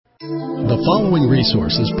The following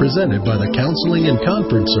resource is presented by the Counseling and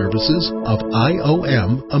Conference Services of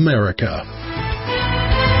IOM America.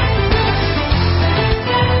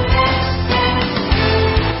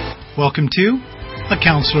 Welcome to A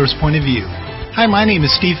Counselor's Point of View. Hi, my name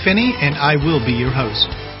is Steve Finney, and I will be your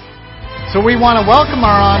host. So we want to welcome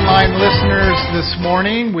our online listeners this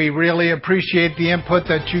morning. We really appreciate the input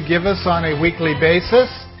that you give us on a weekly basis.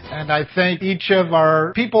 And I thank each of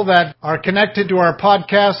our people that are connected to our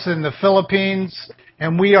podcasts in the Philippines.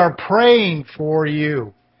 And we are praying for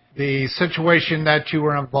you, the situation that you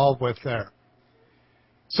were involved with there.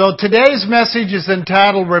 So today's message is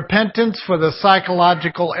entitled Repentance for the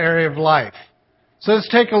Psychological Area of Life. So let's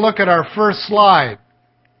take a look at our first slide.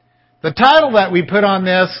 The title that we put on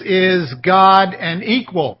this is God and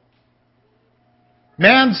Equal.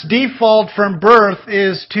 Man's default from birth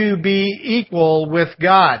is to be equal with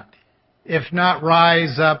God, if not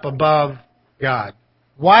rise up above God.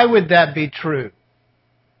 Why would that be true?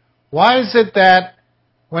 Why is it that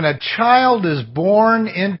when a child is born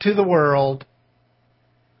into the world,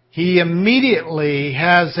 he immediately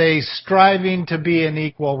has a striving to be an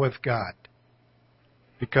equal with God?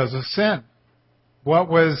 Because of sin. What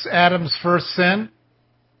was Adam's first sin?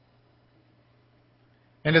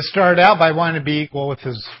 And it started out by wanting to be equal with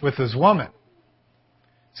his woman.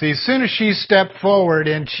 See, as soon as she stepped forward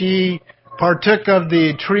and she partook of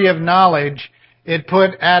the tree of knowledge, it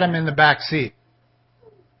put Adam in the back seat.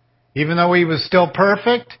 Even though he was still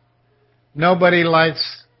perfect, nobody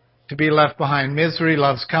likes to be left behind. Misery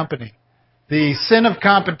loves company. The sin of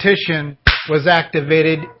competition was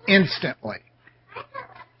activated instantly.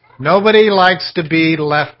 Nobody likes to be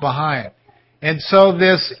left behind. And so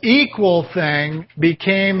this equal thing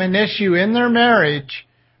became an issue in their marriage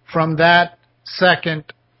from that second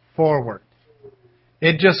forward.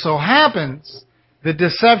 It just so happens the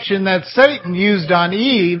deception that Satan used on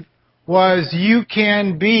Eve was you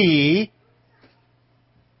can be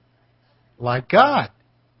like God.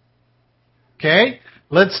 Okay?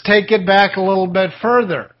 Let's take it back a little bit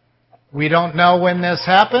further. We don't know when this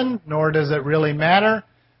happened, nor does it really matter,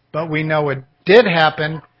 but we know it did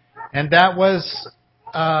happen. And that was,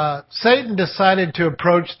 Satan decided to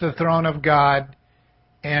approach the throne of God,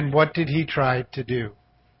 and what did he try to do?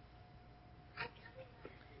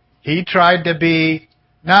 He tried to be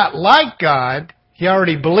not like God. He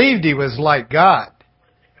already believed he was like God.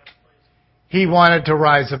 He wanted to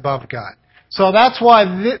rise above God. So that's why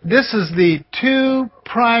this is the two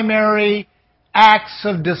primary acts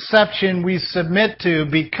of deception we submit to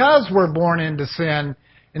because we're born into sin,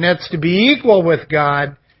 and that's to be equal with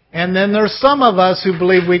God. And then there's some of us who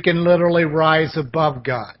believe we can literally rise above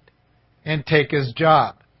God and take His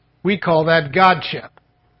job. We call that Godship.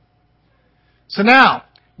 So now,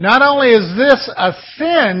 not only is this a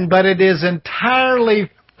sin, but it is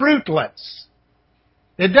entirely fruitless.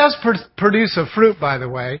 It does produce a fruit, by the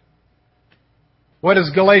way. What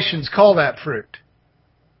does Galatians call that fruit?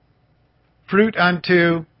 Fruit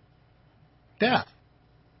unto death.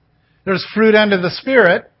 There's fruit unto the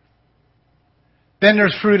Spirit. Then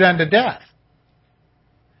there's fruit unto death.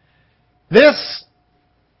 This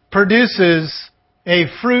produces a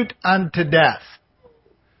fruit unto death.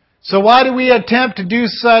 So why do we attempt to do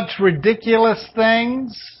such ridiculous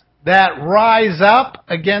things that rise up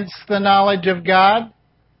against the knowledge of God?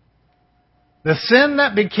 The sin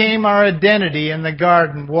that became our identity in the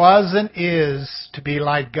garden was and is to be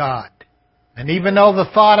like God. And even though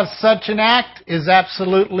the thought of such an act is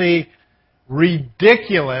absolutely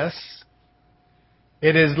ridiculous,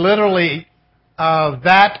 it is literally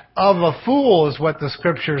that of a fool is what the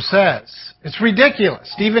Scripture says. It's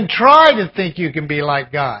ridiculous to even try to think you can be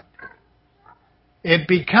like God. It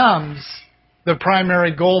becomes the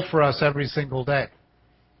primary goal for us every single day.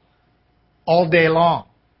 All day long.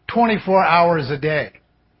 24 hours a day.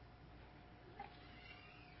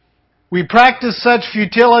 We practice such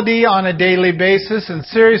futility on a daily basis, and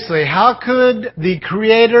seriously, how could the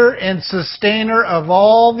creator and sustainer of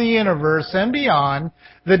all the universe and beyond,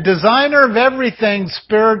 the designer of everything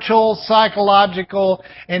spiritual, psychological,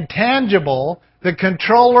 and tangible, the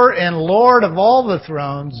controller and Lord of all the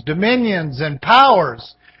thrones, dominions, and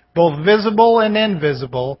powers, both visible and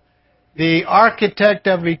invisible, the architect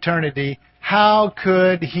of eternity, how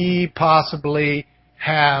could He possibly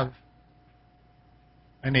have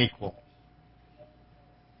an equal?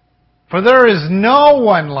 For there is no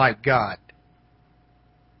one like God.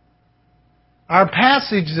 Our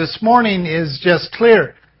passage this morning is just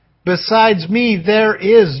clear. Besides me, there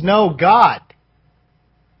is no God.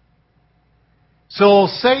 So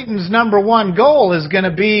Satan's number one goal is going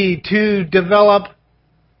to be to develop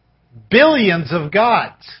billions of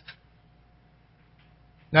gods.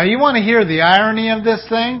 Now you want to hear the irony of this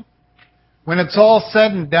thing? When it's all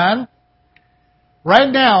said and done,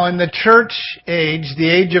 right now in the church age, the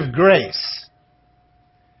age of grace,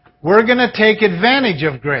 we're going to take advantage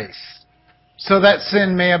of grace so that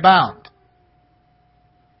sin may abound.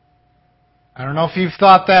 I don't know if you've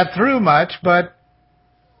thought that through much, but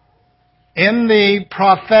in the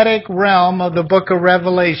prophetic realm of the book of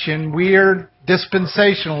Revelation, we're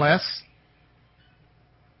dispensationalists.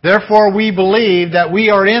 Therefore, we believe that we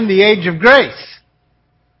are in the age of grace.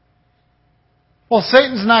 Well,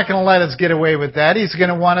 Satan's not going to let us get away with that. He's going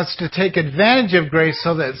to want us to take advantage of grace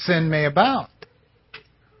so that sin may abound.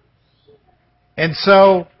 And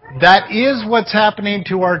so, that is what's happening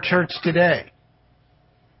to our church today.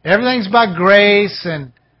 Everything's about grace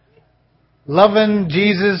and loving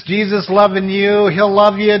Jesus, Jesus loving you, He'll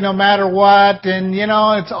love you no matter what, and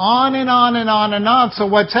it's on and on and on and on. So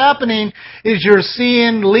what's happening is you're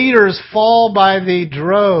seeing leaders fall by the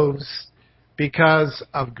droves because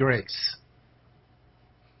of grace.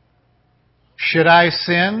 Should I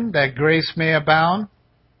sin that grace may abound?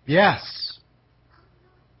 Yes,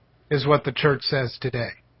 is what the church says today.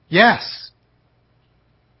 Yes.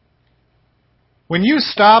 When you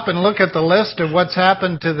stop and look at the list of what's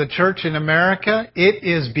happened to the church in America, it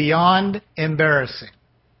is beyond embarrassing.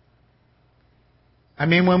 I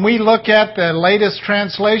mean, when we look at the latest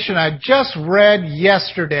translation, I just read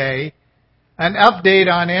yesterday an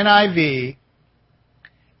update on NIV,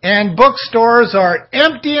 and bookstores are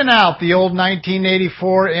emptying out the old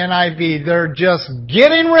 1984 NIV. They're just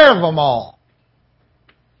getting rid of them all.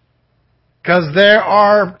 Because there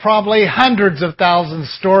are probably hundreds of thousands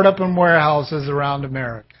stored up in warehouses around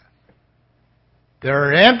America.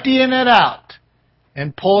 They're emptying it out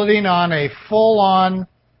and pulling on a full-on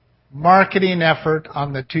marketing effort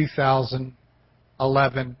on the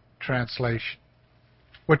 2011 translation,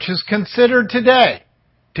 which is considered today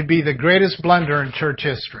to be the greatest blunder in church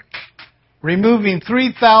history, removing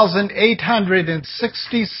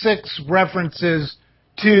 3,866 references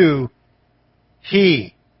to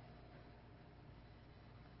He.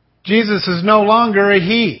 Jesus is no longer a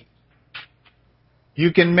He.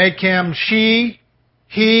 You can make Him she,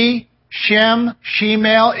 he, shem,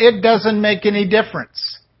 she-male. It doesn't make any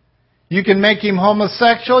difference. You can make Him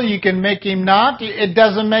homosexual. You can make Him not. It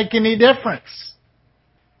doesn't make any difference.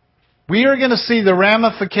 We are going to see the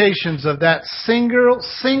ramifications of that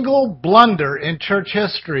single blunder in church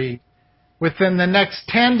history within the next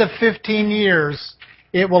 10 to 15 years.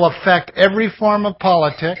 It will affect every form of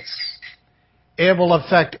politics. It will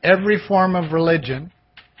affect every form of religion,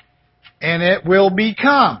 and it will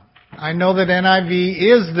become, I know that NIV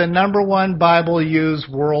is the number one Bible used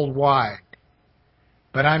worldwide,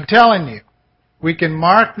 but I'm telling you, we can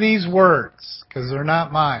mark these words, because they're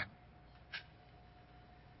not mine.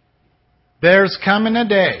 There's coming a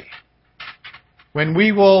day when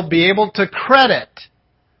we will be able to credit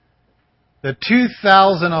the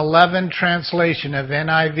 2011 translation of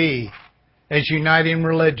NIV as uniting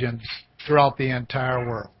religions throughout the entire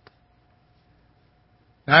world.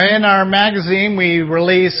 Now, in our magazine, we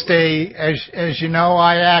released as you know,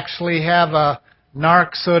 I actually have a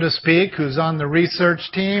narc, so to speak, who's on the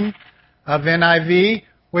research team of NIV,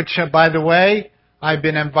 which, by the way, I've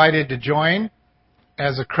been invited to join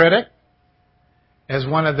as a critic, as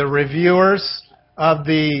one of the reviewers of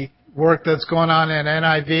the work that's going on in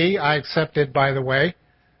NIV. I accepted, by the way.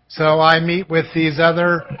 So I meet with these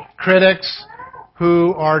other critics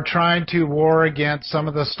who are trying to war against some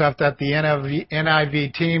of the stuff that the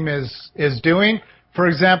NIV team is doing. For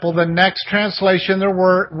example, the next translation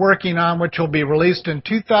they're working on, which will be released in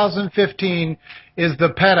 2015, is the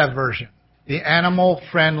PETA version, the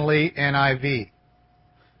animal-friendly NIV.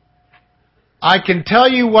 I can tell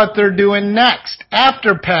you what they're doing next,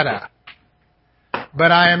 after PETA,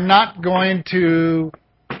 but I am not going to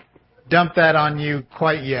dump that on you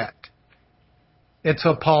quite yet. It's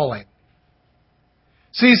appalling.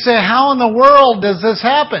 So you say, how in the world does this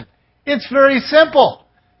happen? It's very simple.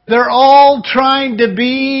 They're all trying to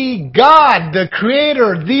be God, the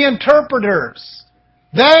Creator, the interpreters.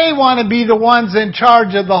 They want to be the ones in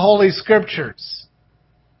charge of the Holy Scriptures.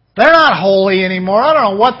 They're not holy anymore. I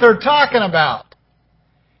don't know what they're talking about.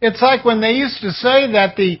 It's like when they used to say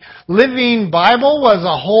that the Living Bible was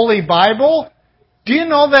a holy Bible. Do you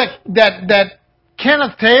know that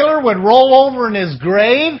Kenneth Taylor would roll over in his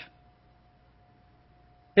grave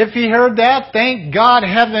if he heard that? Thank God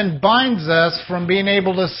heaven binds us from being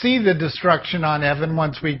able to see the destruction on heaven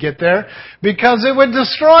once we get there, because it would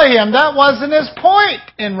destroy him. That wasn't his point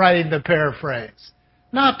in writing the paraphrase.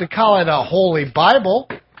 Not to call it a holy Bible.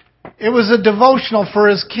 It was a devotional for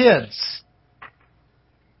his kids.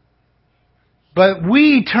 But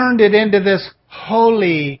we turned it into this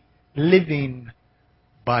holy, living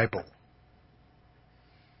Bible.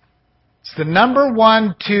 It's the number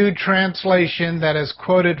 1, 2 translation that is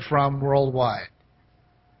quoted from worldwide.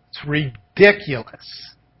 It's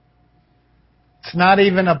ridiculous. It's not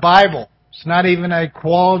even a Bible. It's not even a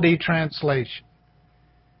quality translation.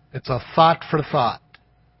 It's a thought for thought.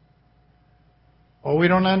 Well, we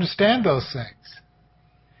don't understand those things.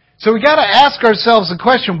 So we got to ask ourselves the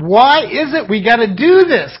question, why is it we got to do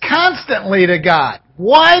this constantly to God?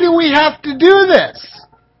 Why do we have to do this?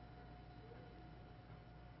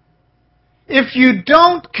 If you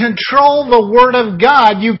don't control the Word of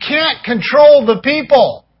God, you can't control the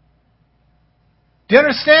people. Do you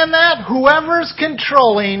understand that? Whoever's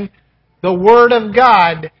controlling the Word of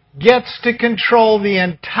God gets to control the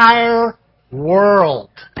entire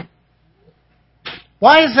world.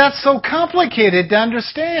 Why is that so complicated to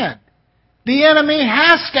understand? The enemy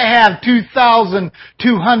has to have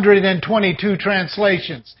 2,222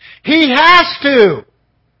 translations. He has to.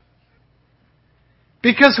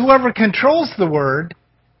 Because whoever controls the Word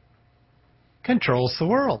controls the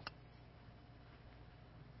world.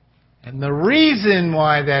 And the reason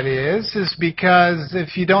why that is because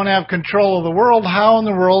if you don't have control of the world, how in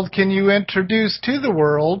the world can you introduce to the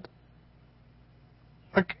world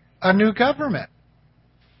a new government?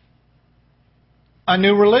 A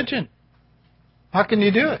new religion? How can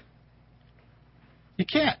you do it? You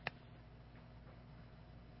can't.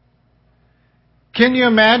 Can you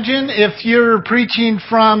imagine if you're preaching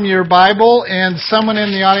from your Bible and someone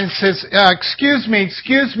in the audience says, excuse me,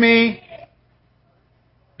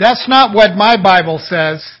 that's not what my Bible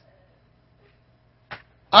says.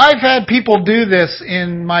 I've had people do this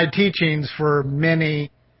in my teachings for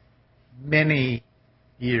many, many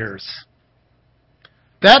years.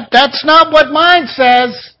 That's not what mine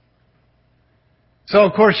says. So,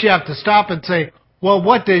 of course, you have to stop and say, well,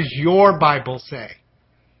 what does your Bible say?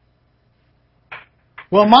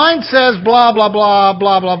 Well, mine says blah, blah, blah,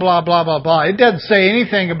 blah, blah, blah, blah, blah, blah. It doesn't say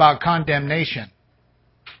anything about condemnation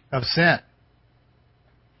of sin.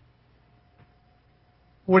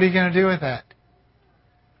 What are you going to do with that?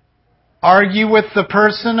 Argue with the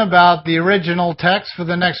person about the original text for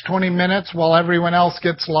the next 20 minutes while everyone else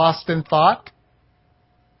gets lost in thought?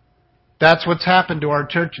 That's what's happened to our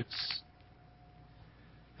churches.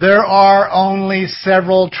 There are only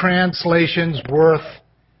several translations worth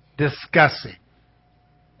discussing.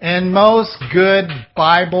 And most good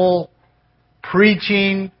Bible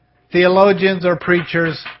preaching theologians or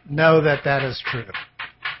preachers know that that is true.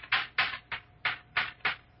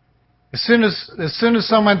 As soon as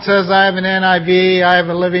someone says, I have an NIV, I have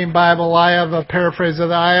a Living Bible, I have a paraphrase of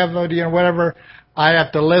that, I have a, whatever, I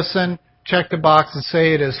have to listen, check the box and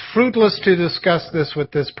say it is fruitless to discuss this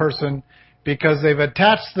with this person because they've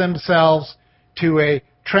attached themselves to a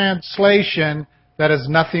translation that is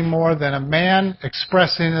nothing more than a man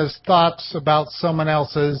expressing his thoughts about someone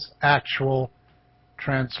else's actual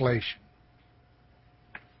translation.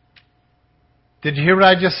 Did you hear what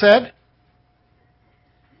I just said?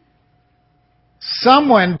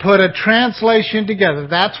 Someone put a translation together.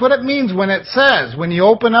 That's what it means when it says, when you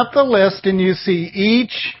open up the list and you see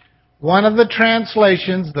each one of the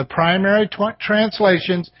translations, the primary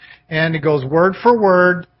translations, and it goes word for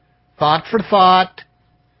word, thought for thought,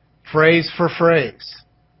 phrase for phrase.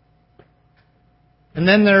 And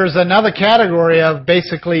then there's another category of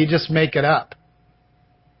basically you just make it up.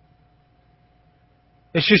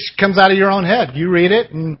 It just comes out of your own head. You read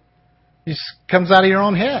it and it just comes out of your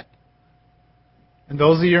own head. And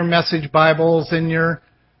those are your message Bibles and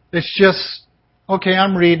it's just, okay,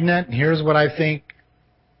 I'm reading it and here's what I think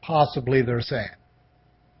possibly they're saying.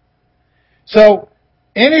 So,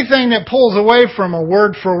 anything that pulls away from a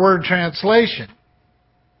word-for-word translation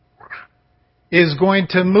is going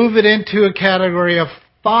to move it into a category of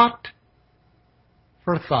thought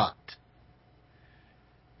for thought.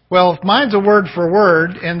 Well, if mine's a word for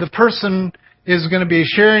word and the person is going to be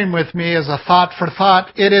sharing with me as a thought for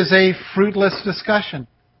thought, it is a fruitless discussion.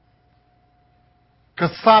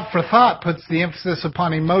 Because thought for thought puts the emphasis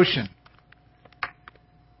upon emotion.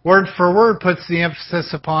 Word for word puts the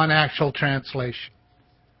emphasis upon actual translation.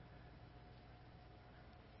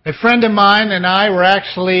 A friend of mine and I were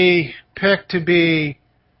actually picked to be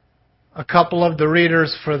a couple of the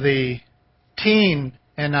readers for the teen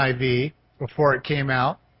NIV before it came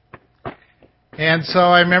out. And so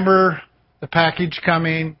I remember the package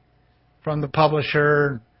coming from the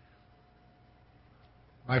publisher.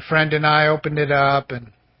 My friend and I opened it up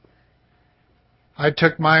and I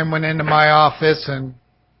took mine, went into my office, and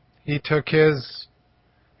he took his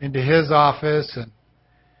into his office,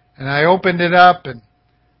 and I opened it up, and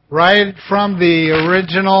right from the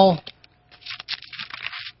original,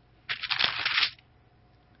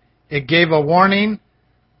 it gave a warning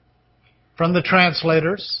from the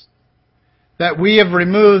translators that we have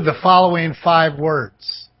removed the following 5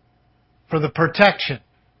 words for the protection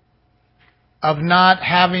of not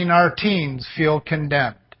having our teens feel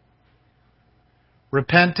condemned.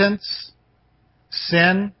 Repentance,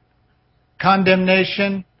 sin,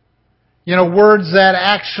 condemnation, words that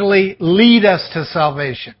actually lead us to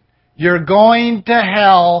salvation. You're going to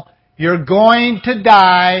hell, you're going to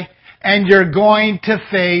die, and you're going to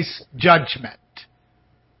face judgment.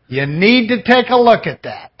 You need to take a look at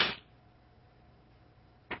that.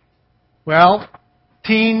 Well,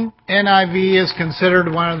 Teen NIV is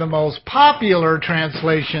considered one of the most popular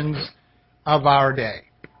translations of our day.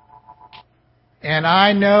 And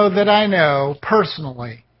I know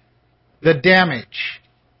personally the damage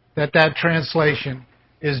that translation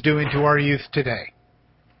is doing to our youth today.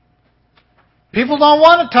 People don't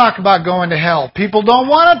want to talk about going to hell. People don't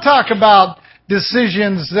want to talk about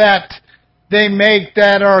decisions that they make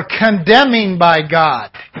that are condemning by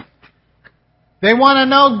God. They want to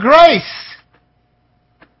know grace.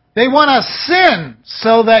 They want to sin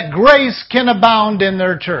so that grace can abound in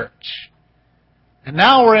their church. And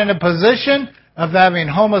now we're in a position of having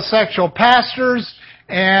homosexual pastors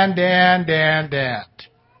and.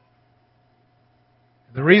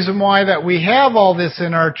 The reason why that we have all this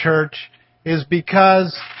in our church is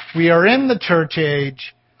because we are in the church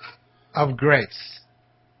age of grace.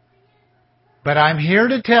 But I'm here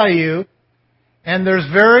to tell you, and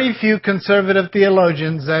there's very few conservative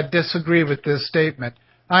theologians that disagree with this statement,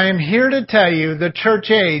 I am here to tell you the church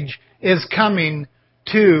age is coming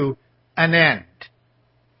to an end.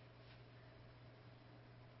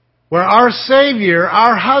 Where our Savior,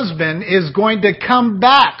 our husband, is going to come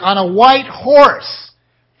back on a white horse,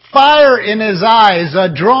 fire in his eyes,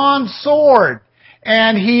 a drawn sword,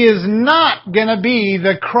 and he is not going to be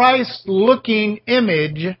the Christ-looking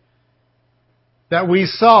image that we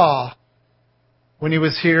saw when he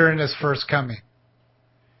was here in his first coming.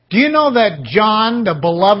 Do you know that John, the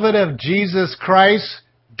beloved of Jesus Christ,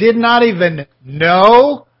 did not even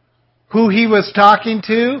know who he was talking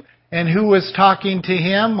to and who was talking to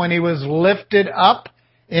him when he was lifted up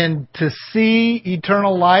and to see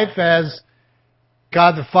eternal life as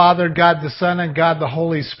God the Father, God the Son, and God the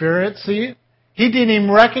Holy Spirit? See, he didn't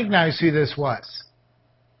even recognize who this was.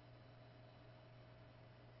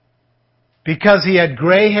 Because he had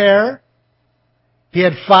gray hair, he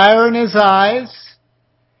had fire in his eyes,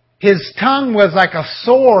 his tongue was like a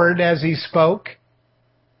sword as he spoke.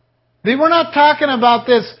 They were not talking about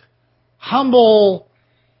this humble,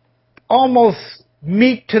 almost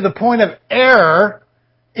meek to the point of error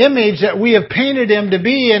image that we have painted him to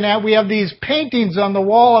be, and that we have these paintings on the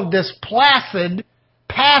wall of this placid,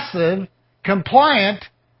 passive, compliant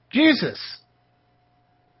Jesus.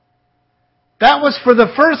 That was for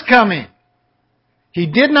the first coming. He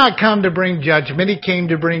did not come to bring judgment, he came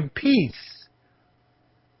to bring peace.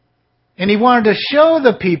 And he wanted to show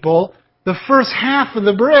the people the first half of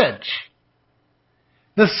the bridge.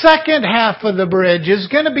 The second half of the bridge is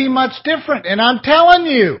going to be much different. And I'm telling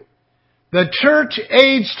you, the church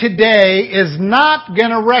age today is not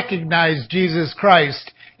going to recognize Jesus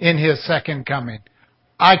Christ in his second coming.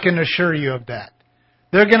 I can assure you of that.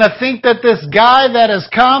 They're going to think that this guy that has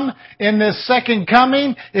come in this second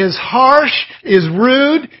coming is harsh, is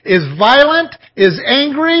rude, is violent, is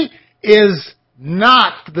angry, is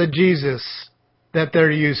not the Jesus that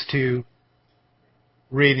they're used to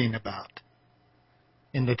reading about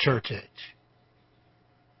in the church age.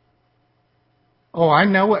 Oh, I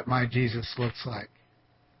know what my Jesus looks like.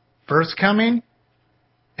 First coming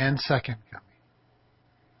and second coming.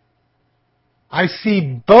 I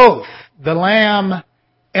see both the Lamb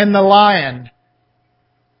and the Lion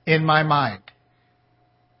in my mind.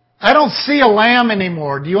 I don't see a lamb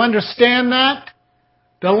anymore. Do you understand that?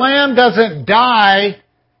 The Lamb doesn't die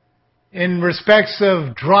in respects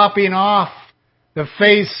of dropping off the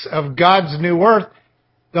face of God's new earth.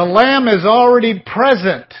 The Lamb is already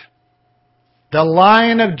present. The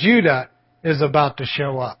Lion of Judah is about to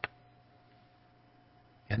show up.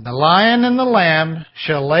 And the Lion and the Lamb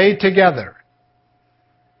shall lay together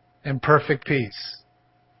in perfect peace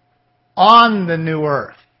on the new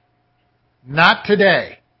earth. Not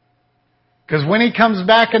today. Because when he comes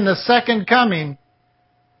back in the second coming,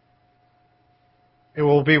 it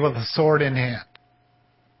will be with a sword in hand.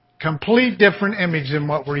 Complete different image than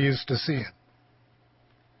what we're used to seeing.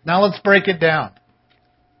 Now let's break it down.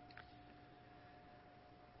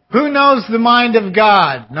 Who knows the mind of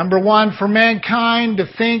God? Number one, for mankind to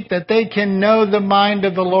think that they can know the mind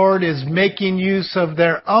of the Lord is making use of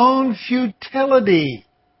their own futility.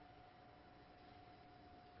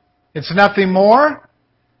 It's nothing more.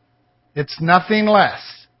 It's nothing less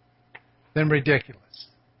than ridiculous.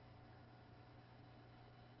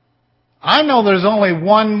 I know there's only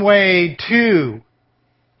one way to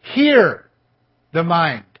hear the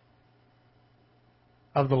mind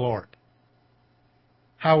of the Lord.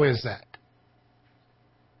 How is that?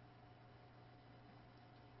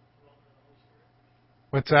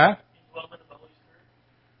 What's that?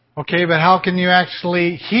 Okay, but how can you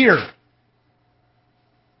actually hear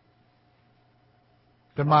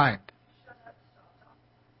the mind?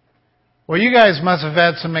 Well, you guys must have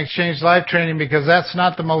had some Exchange Life training, because that's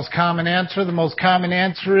not the most common answer. The most common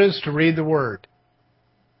answer is to read the Word.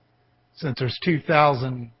 Since there's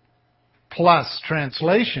 2,000 plus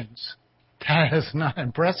translations, that is not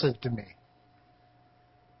impressive to me.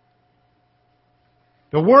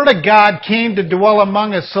 The Word of God came to dwell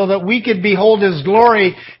among us so that we could behold His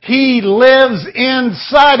glory. He lives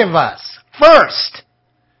inside of us, first.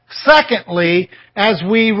 Secondly, as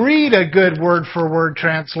we read a good word-for-word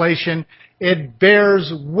translation, it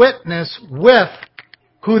bears witness with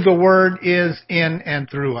who the Word is in and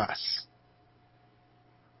through us.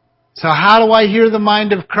 So how do I hear the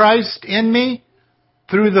mind of Christ in me?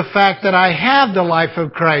 Through the fact that I have the life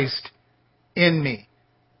of Christ in me.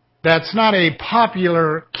 That's not a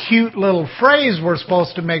popular, cute little phrase we're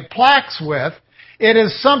supposed to make plaques with. It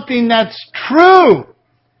is something that's true.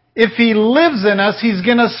 If He lives in us, He's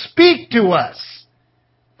going to speak to us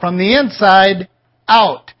from the inside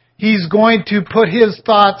out. He's going to put His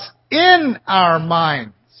thoughts in our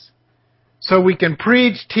minds so we can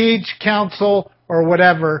preach, teach, counsel, or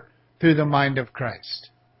whatever through the mind of Christ.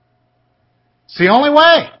 It's the only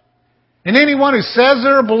way. And anyone who says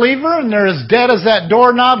they're a believer and they're as dead as that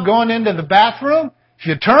doorknob going into the bathroom, if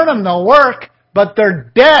you turn them, they'll work, but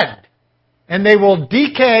they're dead. And they will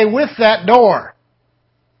decay with that door.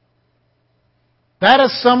 That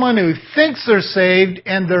is someone who thinks they're saved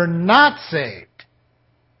and they're not saved.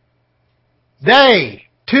 They,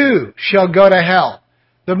 too, shall go to hell.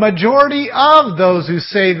 The majority of those who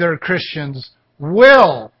say they're Christians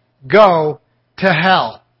will go to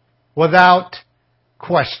hell without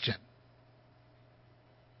question.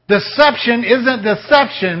 Deception isn't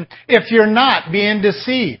deception if you're not being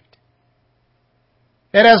deceived.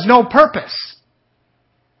 It has no purpose.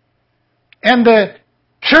 And the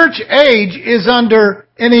church age is under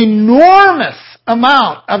an enormous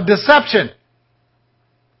amount of deception.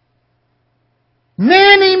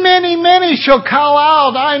 Many, many, many shall call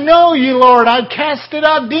out, I know you, Lord. I casted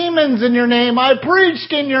out demons in your name. I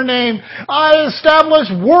preached in your name. I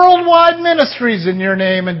established worldwide ministries in your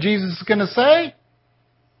name. And Jesus is going to say,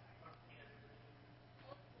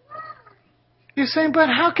 you're saying, but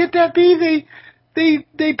how could that be?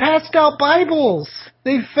 They passed out Bibles.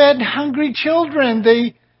 They fed hungry children.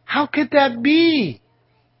 How could that be?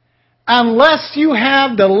 Unless you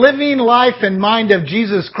have the living life and mind of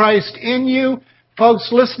Jesus Christ in you, folks,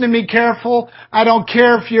 listen to me careful. I don't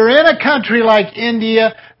care if you're in a country like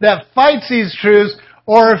India that fights these truths,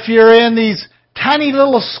 or if you're in these tiny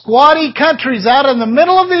little squatty countries out in the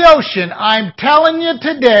middle of the ocean. I'm telling you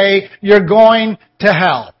today, you're going to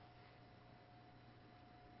hell.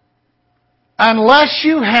 Unless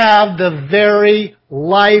you have the very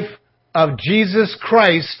life of Jesus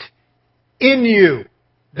Christ in you.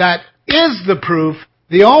 That is the proof,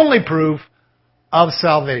 the only proof of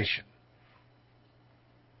salvation.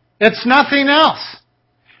 It's nothing else.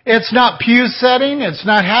 It's not pew setting. It's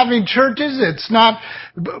not having churches. It's not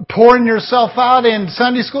pouring yourself out in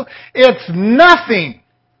Sunday school. It's nothing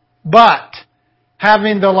but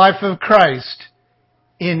having the life of Christ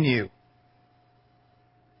in you.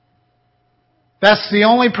 That's the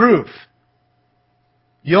only proof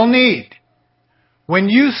you'll need. When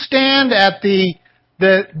you stand at the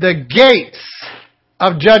gates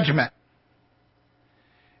of judgment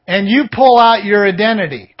and you pull out your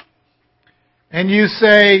identity and you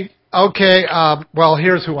say, okay, well,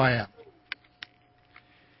 here's who I am.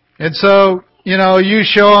 And so, you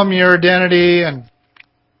show them your identity and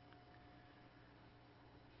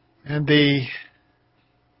the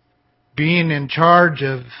being in charge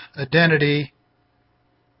of identity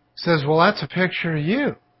says, well, that's a picture of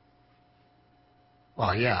you.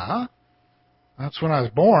 Well, yeah. That's when I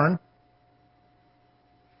was born.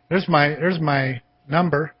 There's my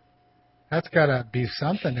number. That's got to be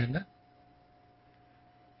something, isn't it?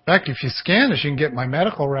 In fact, if you scan this, you can get my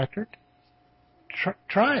medical record.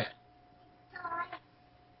 Try it.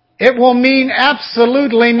 It will mean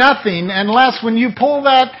absolutely nothing unless when you pull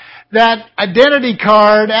that identity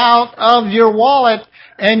card out of your wallet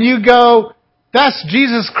and you go, that's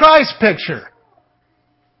Jesus Christ's picture.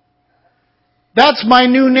 That's my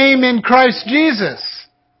new name in Christ Jesus.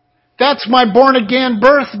 That's my born again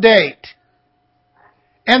birth date.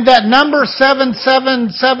 And that number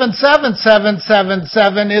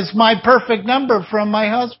 7777777 is my perfect number from my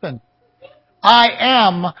husband. I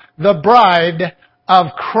am the bride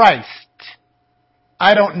of Christ.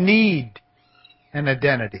 I don't need an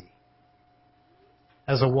identity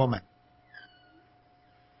as a woman.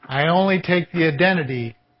 I only take the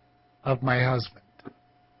identity of my husband.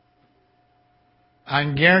 I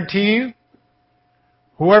can guarantee you,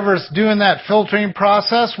 whoever's doing that filtering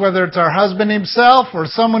process, whether it's our husband himself or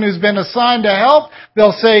someone who's been assigned to help,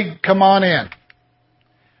 they'll say, come on in.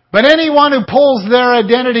 But anyone who pulls their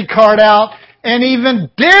identity card out and even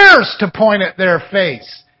dares to point at their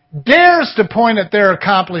face, dares to point at their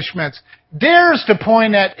accomplishments, dares to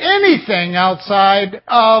point at anything outside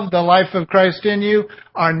of the life of Christ in you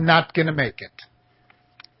are not going to make it.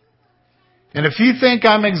 And if you think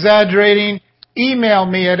I'm exaggerating, email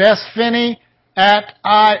me at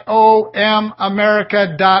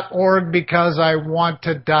sfinney@iomamerica.org because I want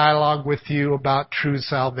to dialogue with you about true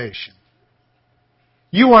salvation.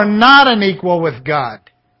 You are not an equal with God.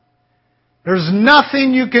 There's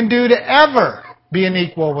nothing you can do to ever be an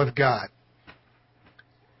equal with God.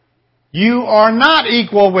 You are not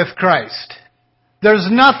equal with Christ. There's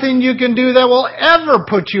nothing you can do that will ever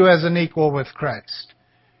put you as an equal with Christ.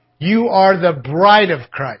 You are the bride of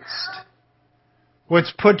Christ,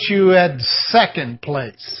 which puts you at second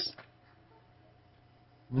place,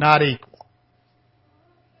 not equal.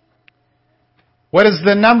 What is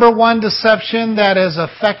the number one deception that has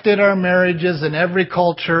affected our marriages in every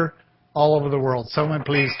culture all over the world? Someone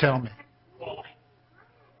please tell me.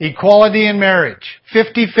 Equality in marriage.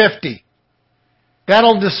 50-50.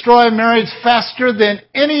 That'll destroy marriage faster than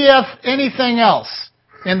anything else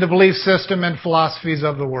in the belief system and philosophies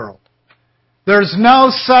of the world. There's no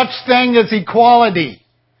such thing as equality.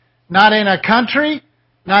 Not in a country,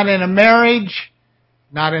 not in a marriage,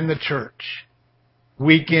 not in the church.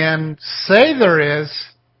 We can say there is,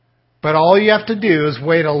 but all you have to do is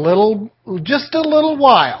wait just a little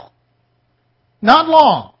while. Not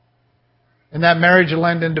long. And that marriage will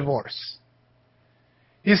end in divorce.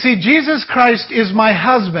 You see, Jesus Christ is my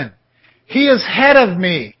husband. He is head of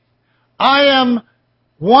me. I am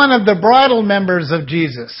one of the bridal members of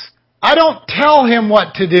Jesus. I don't tell him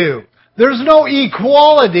what to do. There's no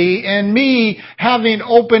equality in me having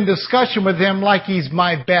open discussion with him like he's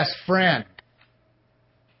my best friend.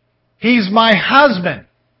 He's my husband.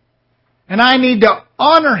 And I need to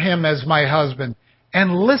honor him as my husband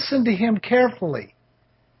and listen to him carefully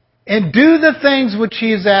and do the things which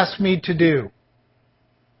he has asked me to do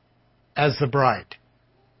as the bride.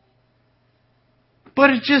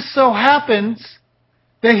 But it just so happens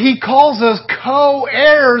that he calls us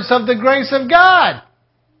co-heirs of the grace of God.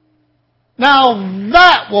 Now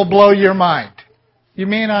that will blow your mind. You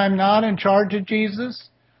mean I'm not in charge of Jesus?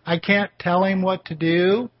 I can't tell him what to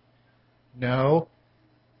do? No.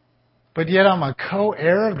 But yet I'm a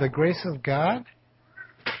co-heir of the grace of God?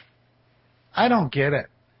 I don't get it.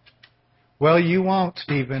 Well, you won't,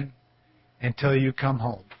 Stephen, until you come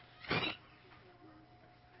home.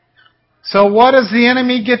 So what does the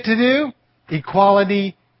enemy get to do?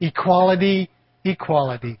 Equality, equality,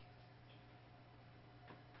 equality.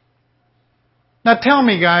 Now tell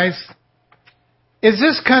me, guys, is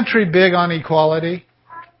this country big on equality?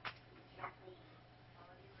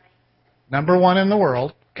 Number one in the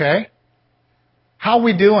world, okay? How are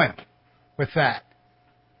we doing with that?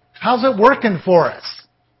 How's it working for us?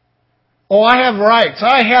 Oh, I have rights.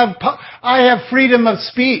 I have freedom of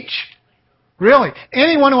speech. Really?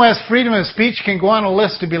 Anyone who has freedom of speech can go on a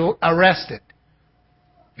list to be arrested.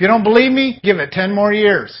 If you don't believe me, give it 10 more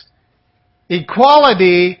years.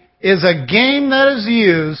 Equality is a game that is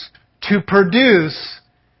used to produce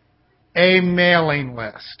a mailing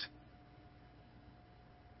list.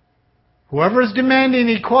 Whoever is demanding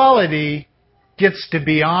equality gets to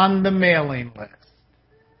be on the mailing list.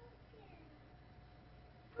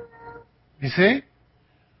 You see?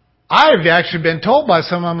 I've actually been told by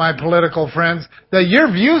some of my political friends that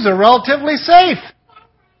your views are relatively safe.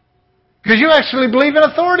 Because you actually believe in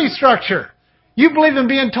authority structure. You believe in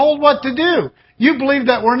being told what to do. You believe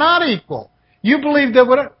that we're not equal. You believe that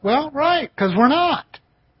well, right, because we're not.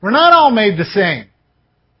 We're not all made the same.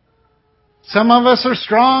 Some of us are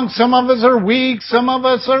strong, some of us are weak, some of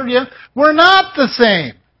us are, we're not the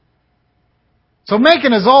same. So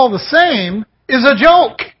making us all the same is a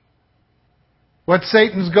joke. What's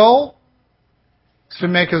Satan's goal? It's to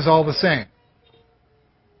make us all the same.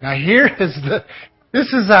 Now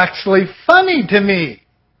this is actually funny to me.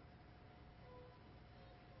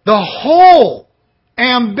 The whole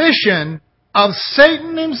ambition of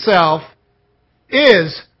Satan himself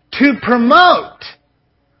is to promote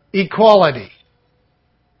equality.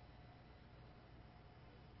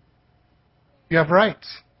 You have rights.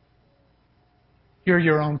 You're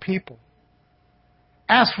your own people.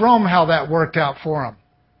 Ask Rome how that worked out for them.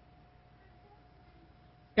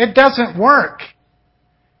 It doesn't work.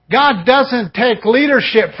 God doesn't take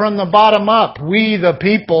leadership from the bottom up. We the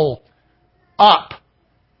people up.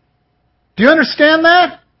 Do you understand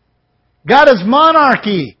that? God is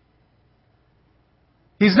monarchy.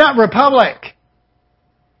 He's not republic.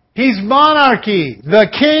 He's monarchy. The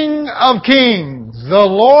King of Kings. The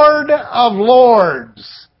Lord of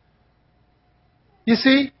Lords. You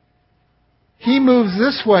see? He moves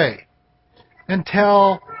this way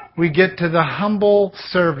until we get to the humble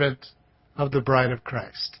servant of the bride of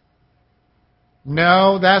Christ.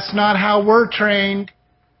 No, that's not how we're trained.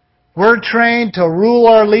 We're trained to rule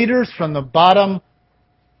our leaders from the bottom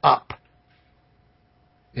up.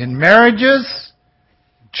 In marriages,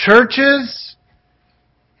 churches,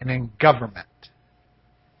 and in government.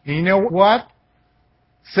 And you know what?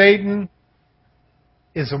 Satan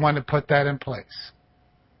is the one to put that in place.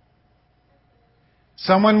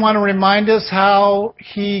 Someone want to remind us how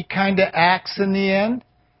he kind of acts in the end?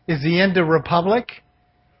 Is he into republic?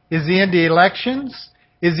 Is he into elections?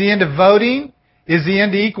 Is he into voting? Is he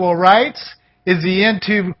into equal rights? Is he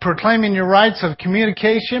into proclaiming your rights of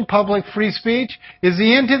communication, public free speech? Is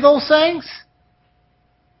he into those things?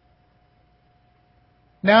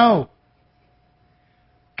 No.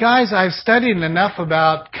 Guys, I've studied enough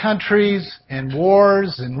about countries and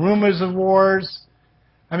wars and rumors of wars.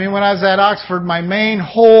 I mean, when I was at Oxford, my main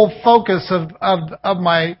whole focus of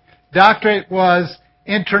my doctorate was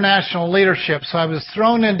international leadership. So I was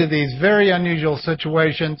thrown into these very unusual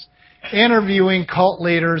situations, interviewing cult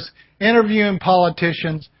leaders, interviewing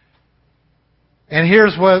politicians. And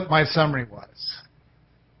here's what my summary was.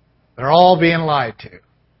 They're all being lied to.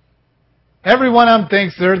 Every one of them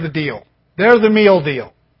thinks they're the deal. They're the meal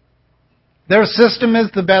deal. Their system is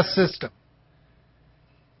the best system.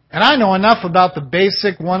 And I know enough about the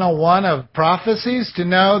basic 101 of prophecies to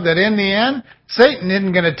know that in the end, Satan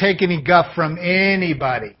isn't going to take any guff from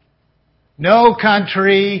anybody. No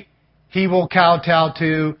country he will kowtow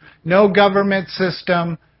to, no government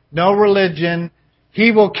system, no religion.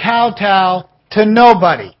 He will kowtow to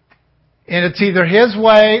nobody. And it's either his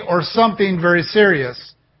way or something very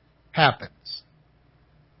serious happens.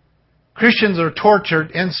 Christians are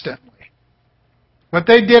tortured instantly. What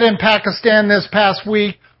they did in Pakistan this past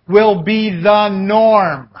week will be the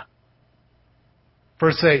norm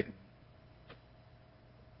for Satan.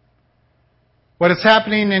 What is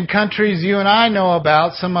happening in countries you and I know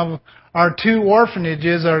about, some of our 2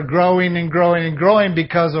 orphanages are growing and growing and growing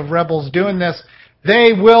because of rebels doing this.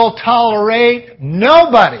 They will tolerate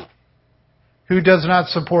nobody who does not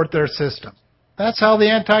support their system. That's how the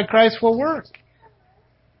Antichrist will work.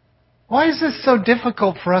 Why is this so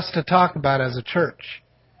difficult for us to talk about as a church?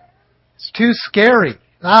 It's too scary.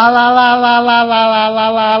 La, la, la, la, la, la, la, la,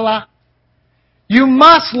 la, la. You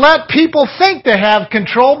must let people think they have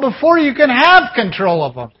control before you can have control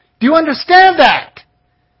of them. Do you understand that?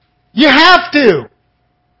 You have to.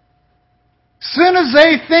 As soon as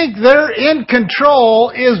they think they're in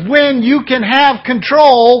control is when you can have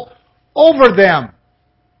control over them.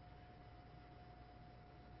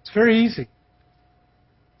 It's very easy.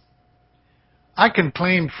 I can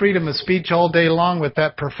claim freedom of speech all day long with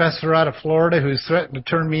that professor out of Florida who's threatened to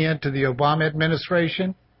turn me into the Obama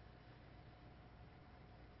administration.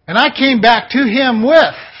 And I came back to him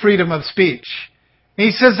with freedom of speech. He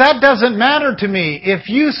says, that doesn't matter to me. If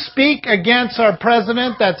you speak against our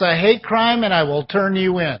president, that's a hate crime and I will turn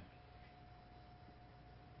you in.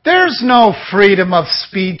 There's no freedom of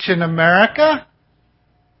speech in America.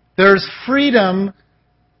 There's freedom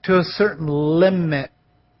to a certain limit.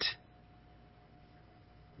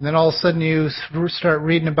 And then all of a sudden you start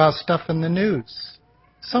reading about stuff in the news.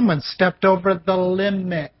 Someone stepped over the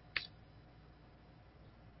limit.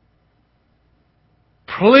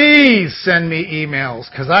 Please send me emails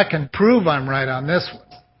because I can prove I'm right on this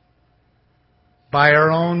one. By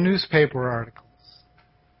our own newspaper articles.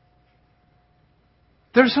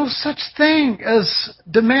 There's no such thing as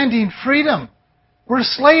demanding freedom. We're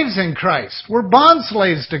slaves in Christ. We're bond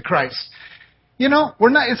slaves to Christ. You know,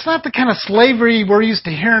 it's not the kind of slavery we're used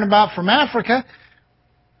to hearing about from Africa.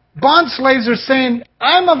 Bond slaves are saying,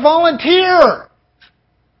 I'm a volunteer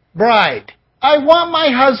bride. I want my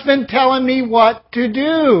husband telling me what to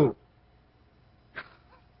do.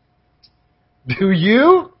 Do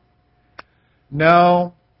you?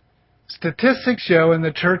 No. Statistics show in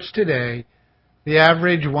the church today, the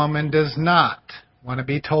average woman does not want to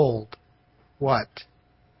be told what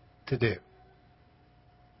to do.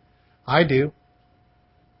 I do.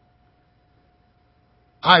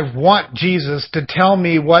 I want Jesus to tell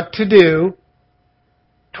me what to do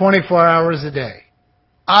 24 hours a day.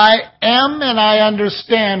 I am and I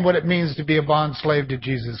understand what it means to be a bondslave to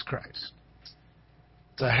Jesus Christ.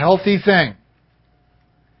 It's a healthy thing.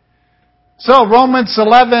 So Romans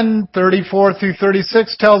 11:34 through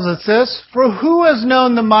 36 tells us this, for who has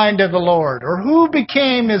known the mind of the Lord, or who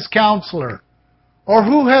became his counselor, or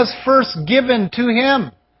who has first given to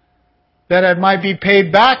him, that it might be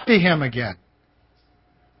paid back to him again?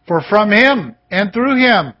 For from him, and through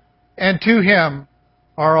him, and to him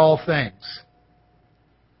are all things.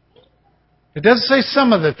 It doesn't say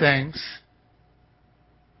some of the things.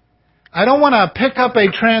 I don't want to pick up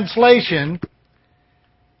a translation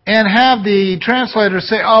and have the translator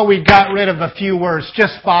say, oh, we got rid of a few words,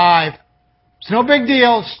 just 5. It's no big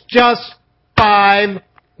deal, it's just 5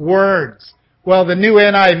 words. Well, the new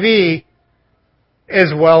NIV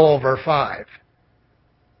is well over 5.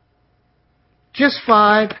 Just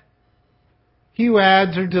 5. He who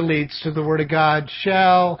adds or deletes to the Word of God,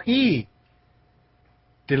 shall he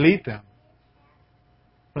delete them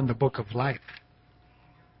from the book of life.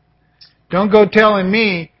 Don't go telling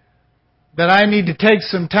me that I need to take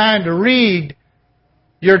some time to read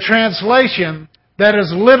your translation that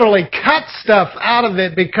has literally cut stuff out of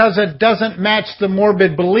it because it doesn't match the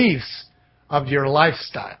morbid beliefs of your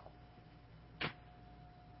lifestyle.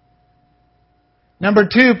 Number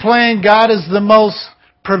 2, playing God is the most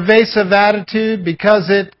pervasive attitude because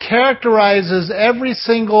it characterizes every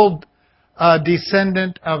single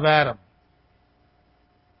descendant of Adam.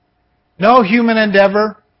 No human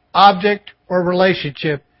endeavor, object, or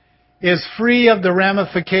relationship is free of the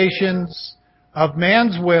ramifications of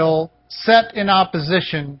man's will set in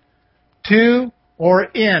opposition to or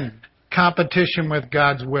in competition with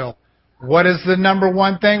God's will. What is the number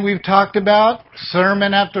one thing we've talked about,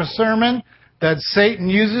 sermon after sermon, that Satan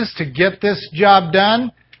uses to get this job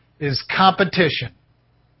done is competition.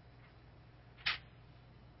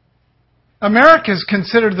 America is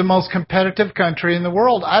considered the most competitive country in the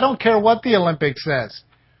world. I don't care what the Olympics says.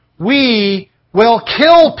 We will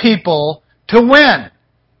kill people to win.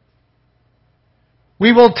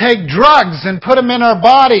 We will take drugs and put them in our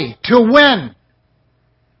body to win.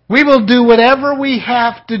 We will do whatever we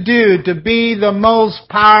have to do to be the most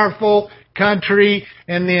powerful country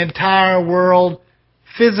in the entire world,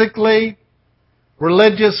 physically,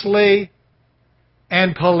 religiously,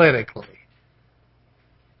 and politically.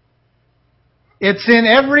 It's in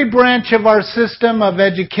every branch of our system of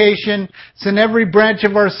education. It's in every branch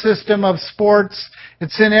of our system of sports.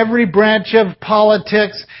 It's in every branch of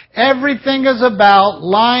politics. Everything is about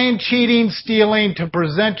lying, cheating, stealing to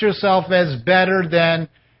present yourself as better than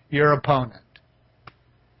your opponent.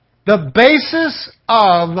 The basis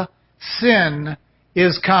of sin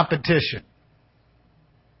is competition.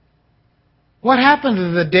 What happened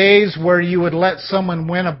to the days where you would let someone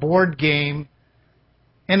win a board game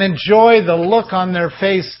and enjoy the look on their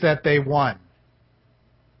face that they won?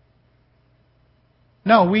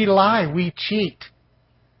 No, we lie, we cheat.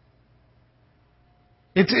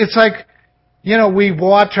 It's like, we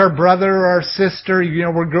watch our brother or our sister,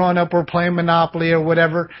 we're growing up, we're playing Monopoly or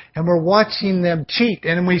whatever, and we're watching them cheat.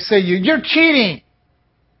 And we say, you're cheating.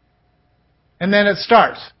 And then it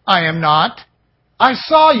starts. I am not. I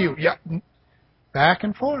saw you. Yeah. Back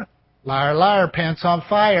and forth. Liar, liar, pants on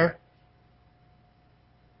fire.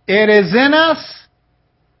 It is in us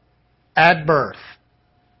at birth.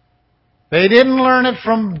 They didn't learn it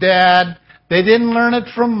from dad. They didn't learn it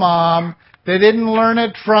from mom. They didn't learn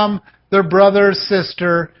it from their brother or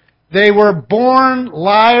sister. They were born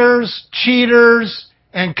liars, cheaters,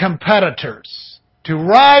 and competitors to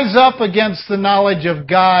rise up against the knowledge of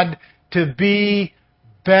God, to be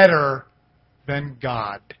better than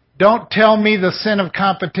God. Don't tell me the sin of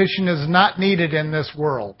competition is not needed in this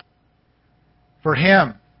world for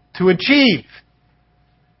him to achieve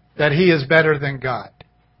that he is better than God.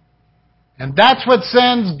 And that's what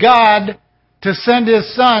sends God to send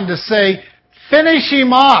his son to say, finish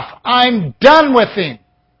him off. I'm done with him.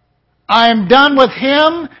 I'm done with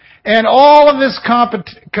him and all of his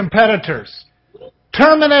competitors.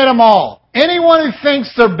 Terminate them all. Anyone who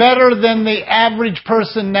thinks they're better than the average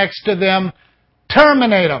person next to them,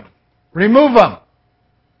 terminate them. Remove them.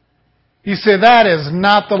 You say, that is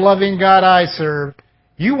not the loving God I serve.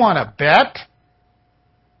 You want to bet?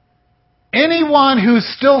 anyone who's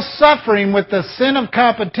still suffering with the sin of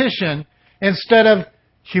competition, instead of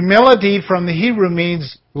humility from the Hebrew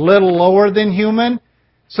means little lower than human.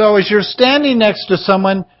 So as you're standing next to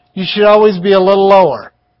someone, you should always be a little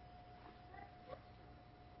lower.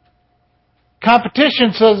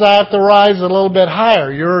 Competition says I have to rise a little bit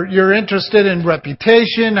higher. You're interested in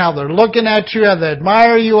reputation, how they're looking at you, how they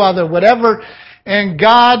admire you, how they're whatever. And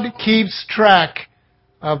God keeps track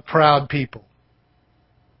of proud people.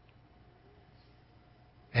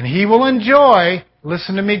 And He will enjoy,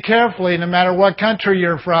 listen to me carefully, no matter what country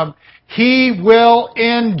you're from, He will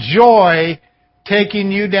enjoy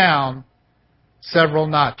taking you down several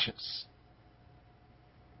notches.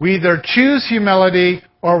 We either choose humility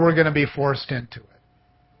or we're going to be forced into it.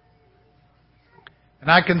 And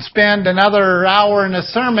I can spend another hour in a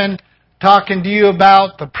sermon talking to you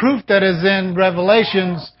about the proof that is in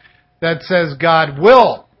Revelations that says God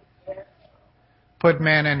will put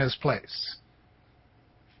man in his place.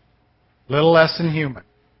 Little less than human.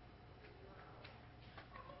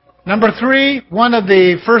 Number 3, one of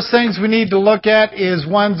the first things we need to look at is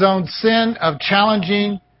one's own sin of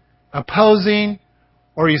challenging, opposing,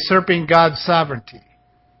 or usurping God's sovereignty.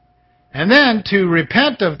 And then to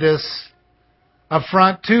repent of this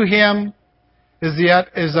affront to Him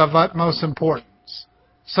is of utmost importance.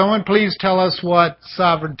 Someone please tell us what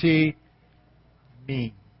sovereignty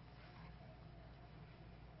means.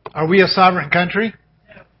 Are we a sovereign country?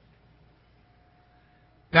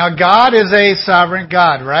 Now God is a sovereign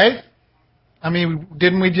God, right? I mean,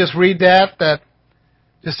 didn't we just read that? That,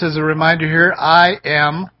 just as a reminder here, I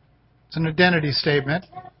am, it's an identity statement.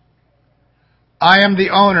 I am the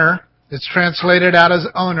owner. It's translated out as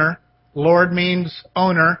owner. Lord means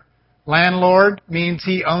owner. Landlord means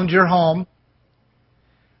he owns your home.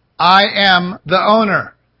 I am the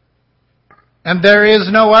owner. And there is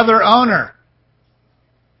no other owner.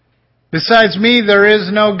 Besides me, there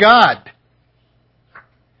is no God.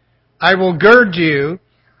 I will gird you,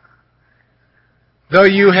 though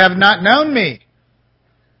you have not known me.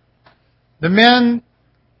 That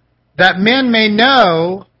men may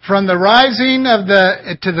know from the rising of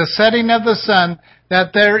to the setting of the sun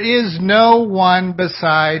that there is no one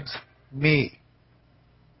besides me.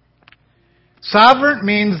 Sovereign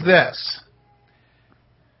means this.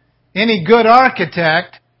 Any good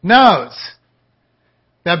architect knows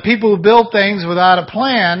that people who build things without a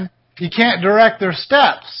plan, you can't direct their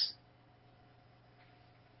steps.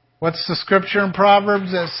 What's the scripture in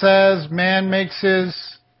Proverbs that says man makes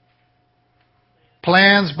his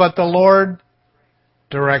plans, but the Lord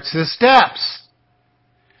directs his steps?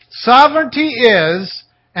 Sovereignty is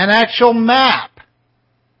an actual map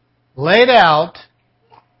laid out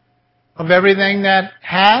of everything that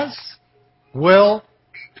has, will,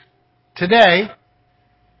 today,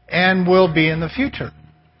 and will be in the future.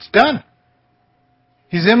 It's done.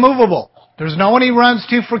 He's immovable. There's no one he runs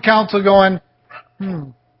to for counsel going,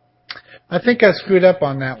 I think I screwed up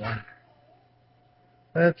on that one.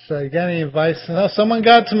 You got any advice? No, someone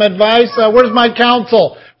got some advice? Where's my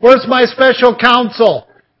counsel? Where's my special counsel?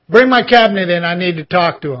 Bring my cabinet in. I need to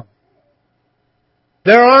talk to him.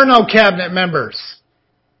 There are no cabinet members.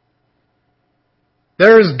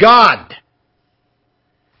 There is God.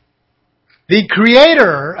 The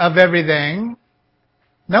creator of everything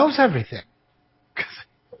knows everything.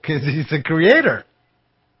 Because He's the creator.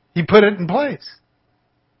 He put it in place.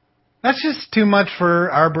 That's just too much for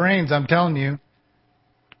our brains, I'm telling you,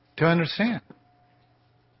 to understand.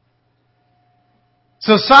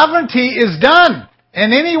 So sovereignty is done.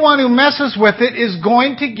 And anyone who messes with it is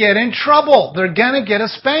going to get in trouble. They're going to get a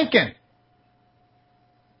spanking.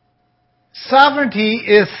 Sovereignty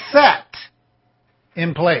is set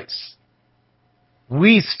in place.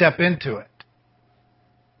 We step into it.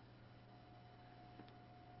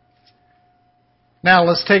 Now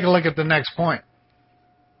let's take a look at the next point.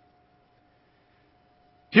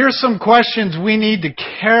 Here's some questions we need to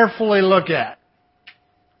carefully look at.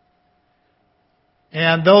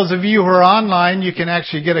 And those of you who are online, you can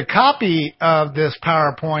actually get a copy of this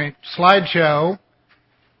PowerPoint slideshow.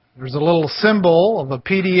 There's a little symbol of a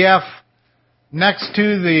PDF next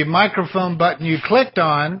to the microphone button you clicked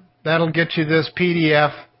on. That'll get you this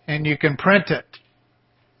PDF and you can print it.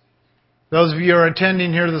 Those of you who are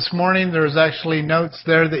attending here this morning, there's actually notes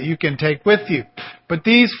there that you can take with you. But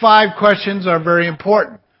these 5 questions are very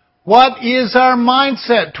important. What is our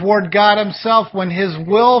mindset toward God Himself when His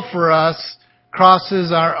will for us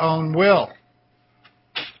crosses our own will?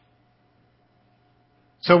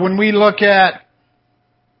 So when we look at,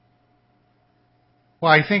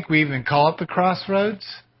 well, I think we even call it the crossroads.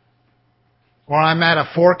 Or I'm at a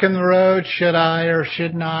fork in the road. Should I or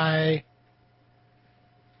shouldn't I?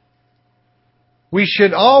 we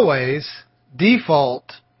should always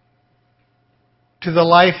default to the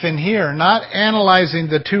life in here, not analyzing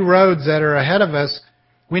the two roads that are ahead of us.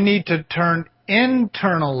 We need to turn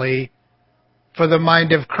internally for the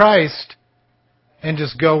mind of Christ and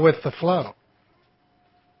just go with the flow.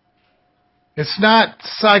 It's not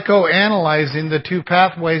psychoanalyzing the two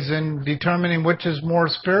pathways and determining which is more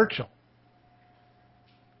spiritual.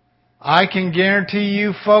 I can guarantee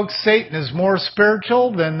you, folks, Satan is more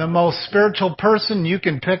spiritual than the most spiritual person you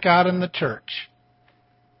can pick out in the church.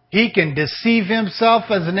 He can deceive himself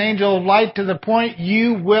as an angel of light to the point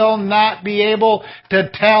you will not be able to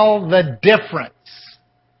tell the difference.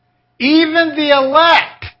 Even the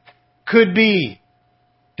elect could be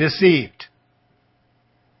deceived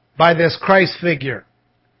by this Christ figure.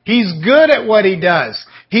 He's good at what he does.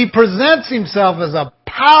 He presents himself as a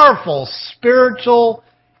powerful spiritual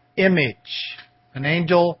image, an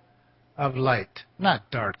angel of light,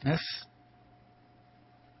 not darkness.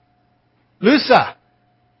 Lusa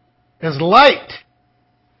is light.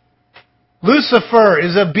 Lucifer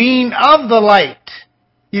is a being of the light.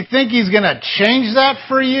 You think he's going to change that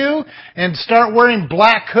for you and start wearing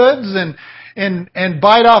black hoods and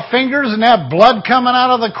bite off fingers and have blood coming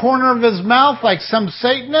out of the corner of his mouth like some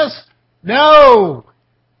Satanist? No!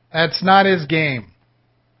 That's not his game.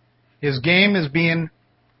 His game is being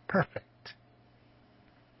perfect.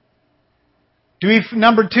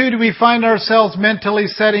 Number two, do we find ourselves mentally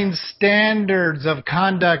setting standards of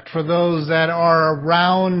conduct for those that are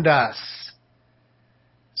around us?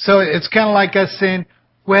 So it's kind of like us saying,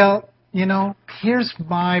 well, here's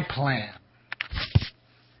my plan.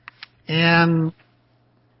 And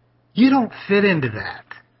you don't fit into that.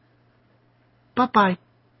 Bye-bye.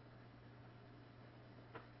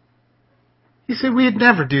 He said, we'd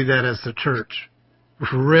never do that as the church.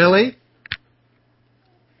 Really?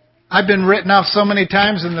 I've been written off so many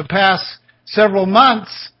times in the past several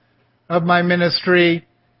months of my ministry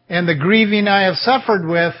and the grieving I have suffered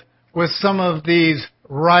with some of these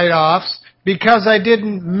write-offs because I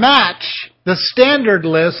didn't match the standard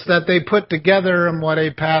list that they put together and what a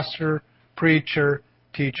pastor, preacher,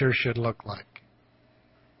 teacher should look like.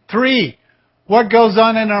 3, what goes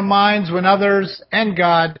on in our minds when others and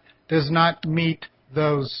God does not meet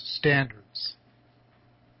those standards?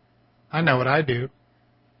 I know what I do.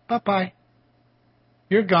 Bye-bye.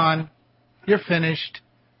 You're gone. You're finished.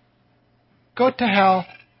 Go to hell.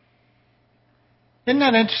 Isn't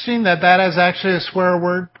that interesting that is actually a swear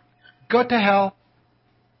word? Go to hell.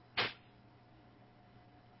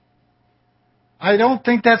 I don't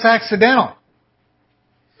think that's accidental.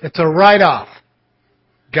 It's a write-off.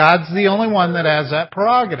 God's the only one that has that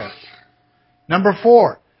prerogative. Number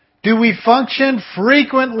 4, do we function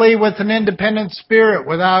frequently with an independent spirit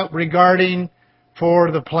without regarding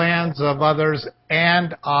for the plans of others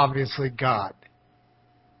and obviously God?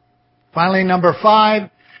 Finally, number 5,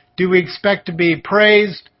 do we expect to be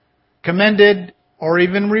praised, commended, or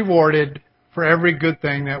even rewarded for every good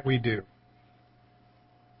thing that we do?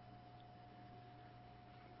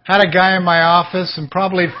 Had a guy in my office, and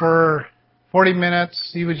probably for 40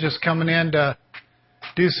 minutes, he was just coming in to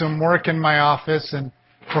do some work in my office, and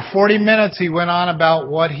for 40 minutes he went on about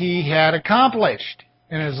what he had accomplished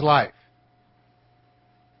in his life.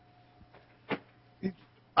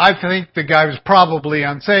 I think the guy was probably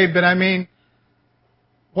unsaved, but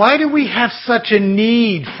why do we have such a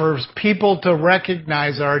need for people to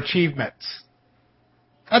recognize our achievements?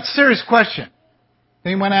 That's a serious question.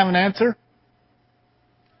 Anyone have an answer?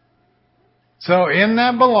 So in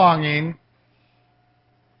that belonging,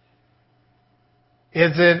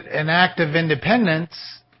 is it an act of independence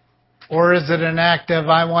or is it an act of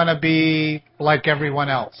I want to be like everyone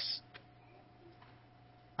else?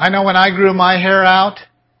 I know when I grew my hair out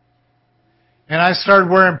and I started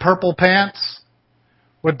wearing purple pants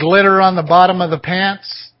with glitter on the bottom of the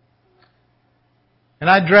pants, and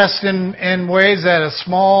I dressed in ways that a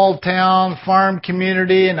small town farm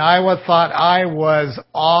community in Iowa thought I was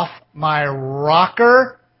off my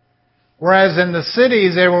rocker. Whereas in the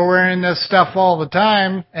cities, they were wearing this stuff all the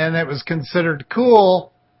time, and it was considered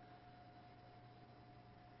cool.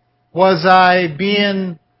 Was I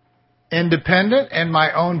being independent and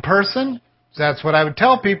my own person? That's what I would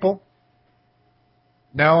tell people.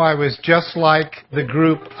 No, I was just like the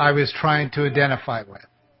group I was trying to identify with.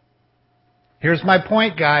 Here's my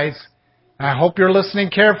point, guys. I hope you're listening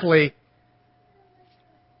carefully.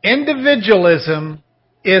 Individualism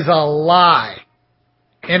is a lie.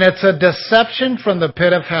 And it's a deception from the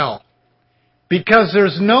pit of hell. Because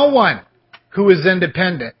there's no one who is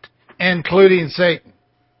independent, including Satan.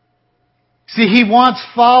 See, he wants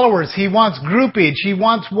followers. He wants groupage. He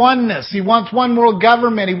wants oneness. He wants one world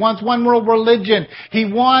government. He wants one world religion. He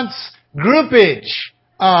wants groupage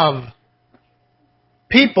of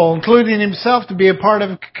people, including himself, to be a part of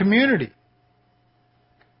a community.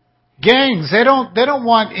 Gangs, they don't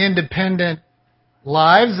want independent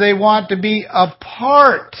lives. They want to be a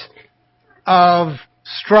part of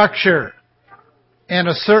structure and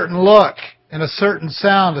a certain look and a certain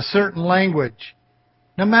sound, a certain language.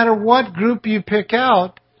 No matter what group you pick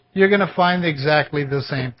out, you're going to find exactly the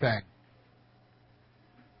same thing.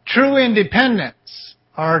 True independents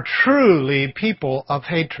are truly people of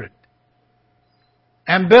hatred.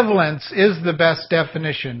 Ambivalence is the best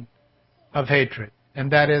definition of hatred.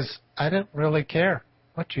 And that is, I don't really care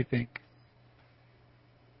what you think.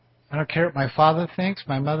 I don't care what my father thinks,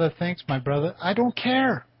 my mother thinks, my brother. I don't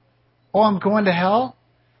care. Oh, I'm going to hell?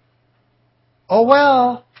 Oh,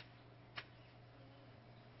 well.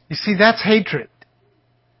 You see, that's hatred.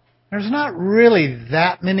 There's not really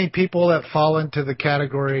that many people that fall into the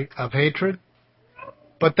category of hatred,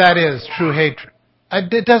 but that is true hatred.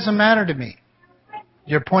 It doesn't matter to me.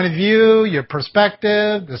 Your point of view, your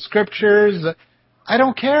perspective, the scriptures, I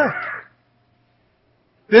don't care.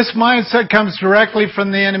 This mindset comes directly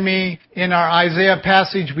from the enemy. In our Isaiah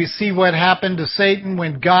passage, we see what happened to Satan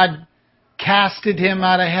when God casted him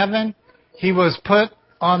out of heaven. He was put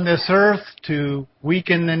on this earth to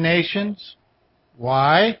weaken the nations.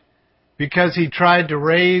 Why? Because he tried to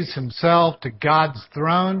raise himself to God's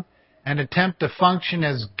throne and attempt to function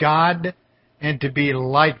as God and to be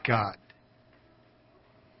like God.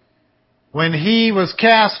 When he was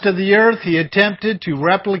cast to the earth, he attempted to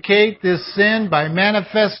replicate this sin by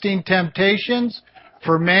manifesting temptations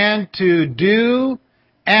for man to do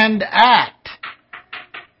and act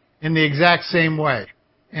in the exact same way.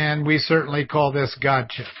 And we certainly call this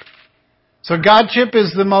Godship. So Godship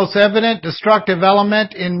is the most evident destructive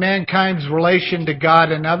element in mankind's relation to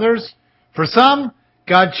God and others. For some,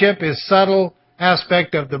 Godship is subtle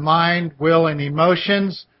aspect of the mind, will, and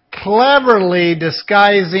emotions, cleverly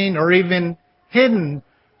disguising or even hidden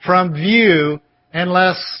from view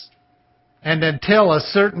unless and until a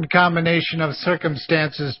certain combination of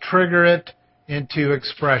circumstances trigger it into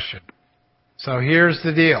expression. So here's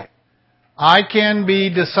the deal. I can be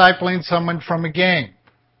discipling someone from a gang,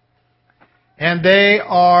 and they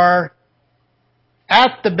are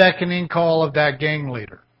at the beckoning call of that gang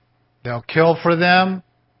leader. They'll kill for them.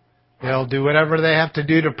 They'll do whatever they have to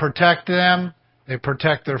do to protect them. They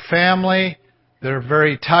protect their family. They're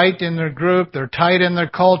very tight in their group. They're tight in their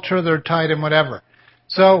culture. They're tight in whatever.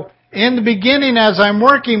 So in the beginning, as I'm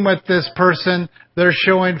working with this person, they're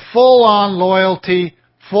showing full-on loyalty,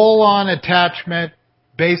 full-on attachment,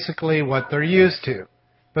 basically what they're used to.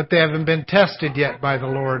 But they haven't been tested yet by the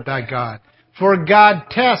Lord thy God. For God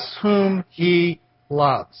tests whom He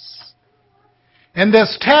loves. And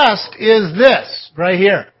this test is this, right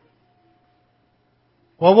here.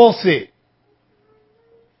 Well, we'll see.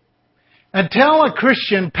 Until a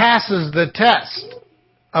Christian passes the test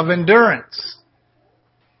of endurance,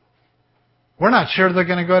 we're not sure they're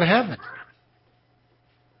going to go to heaven.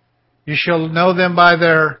 You shall know them by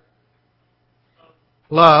their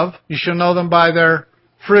love. You shall know them by their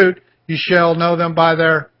fruit. You shall know them by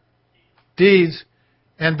their deeds.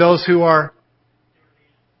 And those who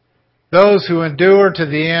endure to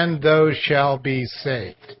the end, those shall be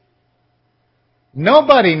saved.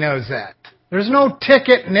 Nobody knows that. There's no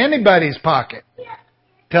ticket in anybody's pocket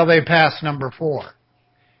till they pass number 4.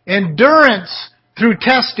 Endurance through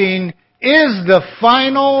testing is the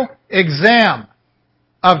final exam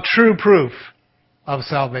of true proof of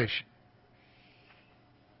salvation.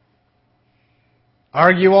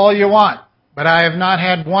 Argue all you want, but I have not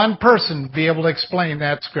had one person be able to explain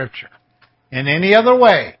that scripture in any other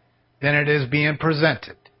way than it is being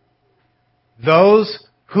presented. Those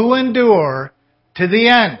who endure to the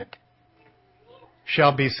end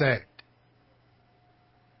shall be saved.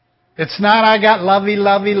 It's not I got lovey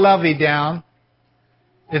down.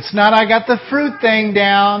 It's not I got the fruit thing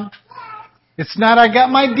down. It's not I got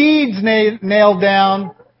my deeds nailed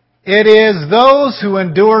down. It is those who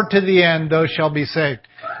endure to the end, those shall be saved.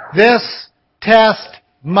 This test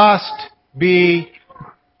must be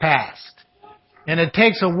passed. And it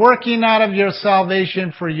takes a working out of your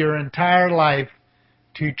salvation for your entire life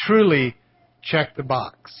to truly check the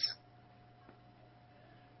box.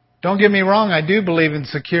 Don't get me wrong, I do believe in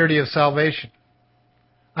security of salvation.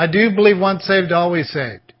 I do believe once saved, always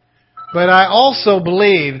saved. But I also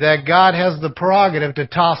believe that God has the prerogative to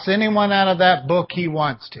toss anyone out of that book He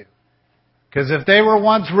wants to. Because if they were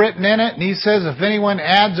once written in it, and He says, if anyone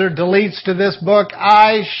adds or deletes to this book,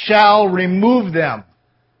 I shall remove them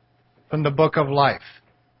from the book of life.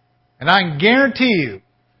 And I can guarantee you,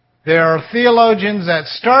 there are theologians that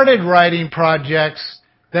started writing projects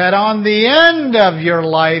that on the end of your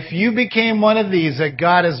life, you became one of these, that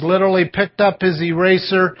God has literally picked up His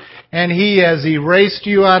eraser and He has erased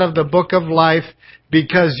you out of the book of life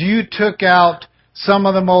because you took out some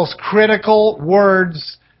of the most critical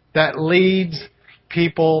words that leads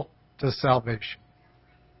people to salvation.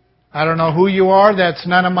 I don't know who you are. That's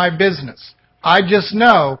none of my business. I just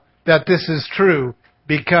know that this is true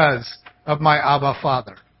because of my Abba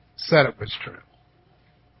Father said it was true.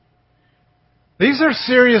 These are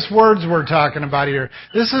serious words we're talking about here.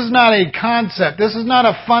 This is not a concept. This is not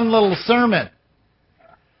a fun little sermon.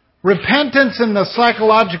 Repentance in the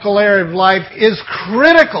psychological area of life is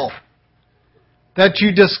critical that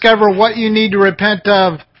you discover what you need to repent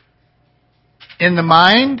of in the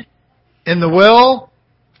mind, in the will,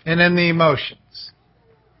 and in the emotions.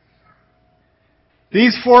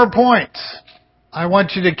 These 4 points, I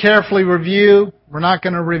want you to carefully review. We're not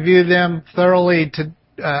going to review them thoroughly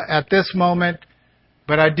at this moment,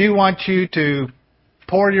 but I do want you to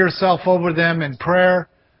pour yourself over them in prayer.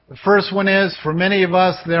 The first one is, for many of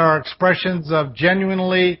us, there are expressions of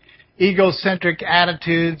genuinely egocentric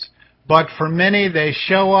attitudes, but for many, they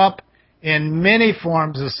show up in many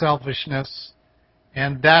forms of selfishness,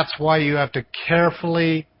 and that's why you have to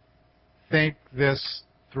carefully think this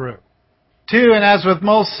through. 2, and as with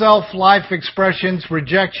most self-life expressions,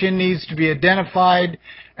 rejection needs to be identified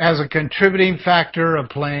as a contributing factor of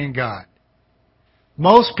playing God.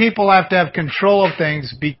 Most people have to have control of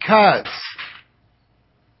things because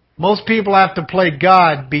most people have to play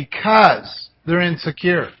God because they're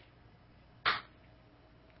insecure.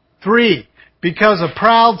 3, because a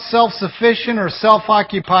proud, self-sufficient, or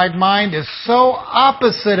self-occupied mind is so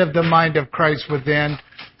opposite of the mind of Christ within,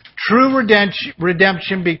 true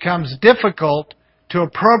redemption becomes difficult to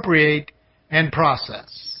appropriate and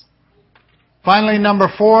process. Finally, number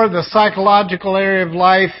 4, the psychological area of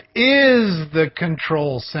life is the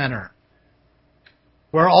control center,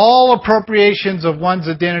 where all appropriations of one's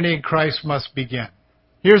identity in Christ must begin.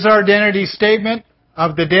 Here's our identity statement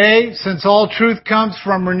of the day. Since all truth comes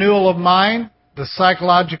from renewal of mind, the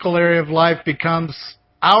psychological area of life becomes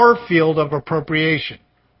our field of appropriation.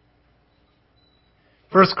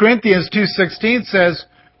 1 Corinthians 2:16 says,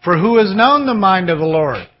 "For who has known the mind of the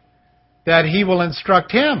Lord, that He will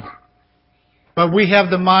instruct him? But we have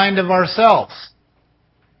the mind of ourselves."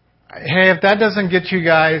 Hey, if that doesn't get you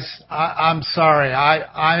guys, I'm sorry.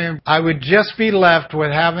 I would just be left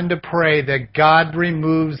with having to pray that God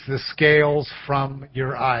removes the scales from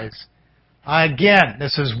your eyes. Again,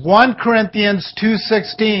 this is 1 Corinthians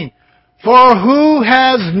 2:16. "For who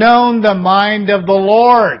has known the mind of the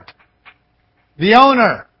Lord, the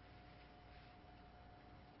owner,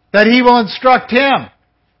 that He will instruct him?"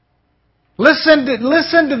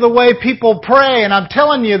 Listen to the way people pray, and I'm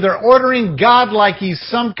telling you, they're ordering God like He's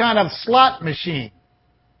some kind of slot machine.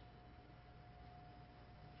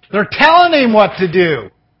 They're telling Him what to do.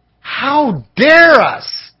 How dare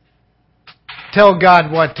us tell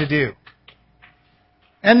God what to do?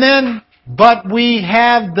 And then, but we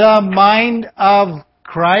have the mind of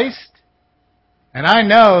Christ. And I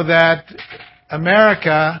know that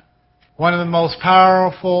America, one of the most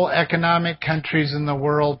powerful economic countries in the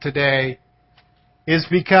world today, is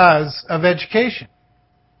because of education.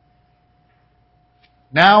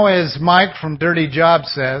 Now, as Mike from Dirty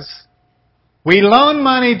Jobs says, we loan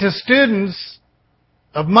money to students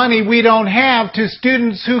of money we don't have to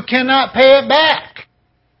students who cannot pay it back.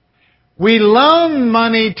 We loan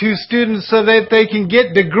money to students so that they can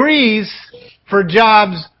get degrees for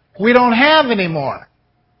jobs we don't have anymore.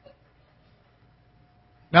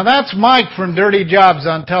 Now that's Mike from Dirty Jobs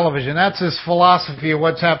on television. That's his philosophy of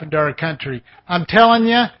what's happened to our country. I'm telling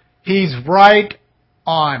you, he's right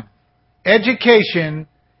on. Education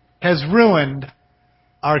has ruined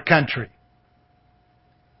our country.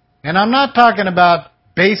 And I'm not talking about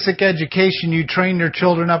basic education. You train your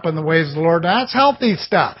children up in the ways of the Lord. That's healthy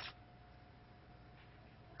stuff.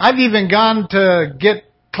 I've even gone to get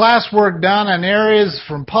classwork done on areas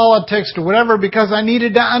from politics to whatever because I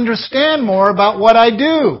needed to understand more about what I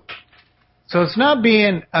do. So it's not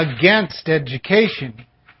being against education.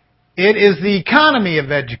 It is the economy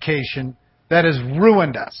of education that has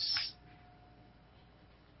ruined us.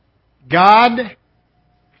 God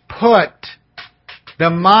put the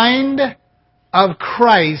mind of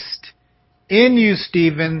Christ in you,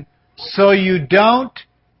 Stephen, so you don't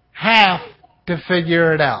have to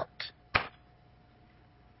figure it out.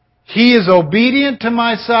 He is obedient to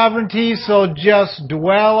my sovereignty, so just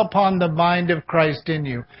dwell upon the mind of Christ in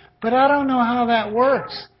you. But I don't know how that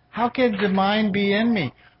works. How can the mind be in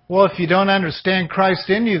me? Well, if you don't understand Christ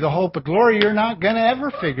in you, the hope of glory, you're not going to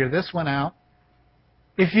ever figure this one out.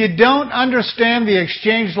 If you don't understand the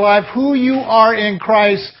exchange life, who you are in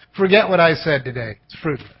Christ, forget what I said today. It's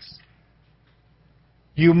fruitless.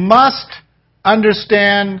 You must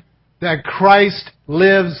understand that Christ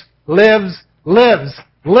lives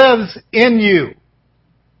in you.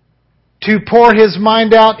 To pour His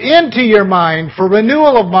mind out into your mind for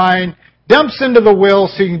renewal of mind, dumps into the will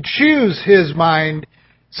so you can choose His mind,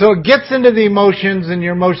 so it gets into the emotions and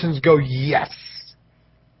your emotions go, yes.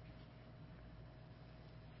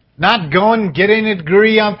 Not going and getting a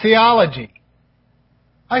degree on theology.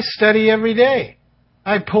 I study every day.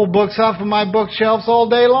 I pull books off of my bookshelves all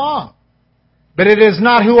day long. But it is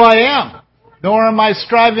not who I am, nor am I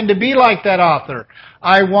striving to be like that author.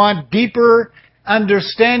 I want deeper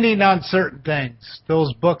understanding on certain things.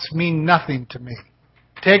 Those books mean nothing to me.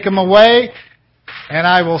 Take them away, and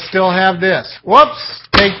I will still have this. Whoops!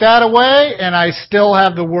 Take that away, and I still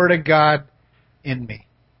have the Word of God in me.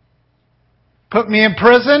 Put me in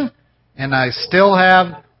prison, and I still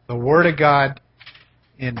have the Word of God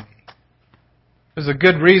in me. There's a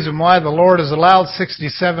good reason why the Lord has allowed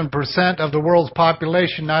 67% of the world's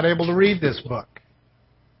population not able to read this book.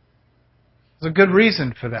 There's a good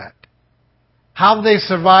reason for that. How have they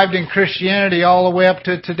survived in Christianity all the way up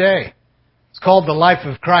to today? It's called the life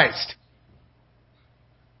of Christ.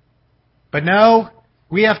 But no,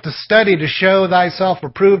 we have to study to show thyself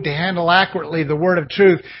approved, to handle accurately the word of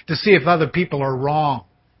truth, to see if other people are wrong.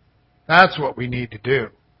 That's what we need to do.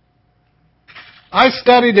 I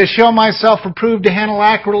study to show myself approved, to handle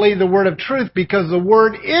accurately the word of truth, because the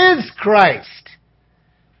word is Christ.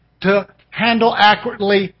 To handle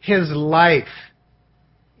accurately His life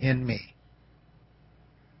in me.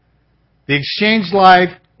 The exchange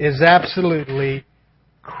life is absolutely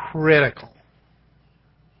critical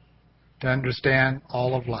to understand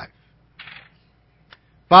all of life.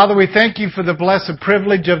 Father, we thank You for the blessed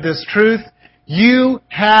privilege of this truth. You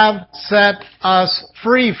have set us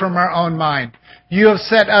free from our own mind. You have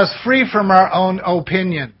set us free from our own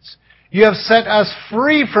opinions. You have set us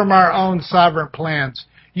free from our own sovereign plans.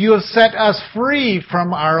 You have set us free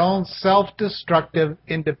from our own self-destructive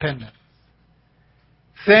independence.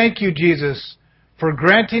 Thank You, Jesus, for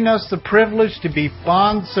granting us the privilege to be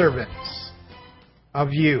bond servants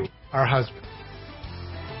of You, our husband.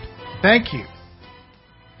 Thank You,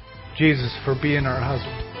 Jesus, for being our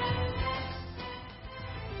husband.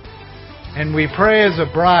 And we pray as a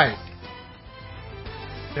bride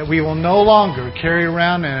that we will no longer carry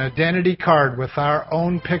around an identity card with our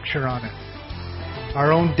own picture on it,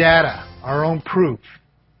 our own data, our own proof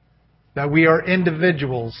that we are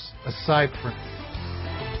individuals aside from You.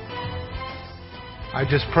 I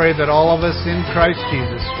just pray that all of us in Christ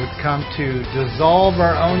Jesus would come to dissolve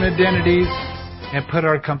our own identities and put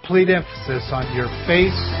our complete emphasis on Your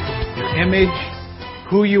face, Your image,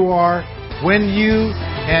 who You are, when You,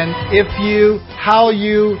 and if You, how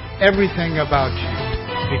You, everything about You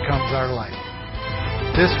becomes our life.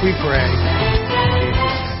 This we pray in Jesus' name.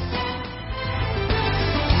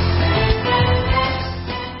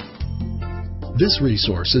 This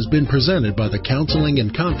resource has been presented by the Counseling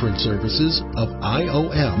and Conference Services of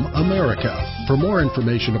IOM America. For more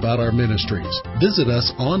information about our ministries, visit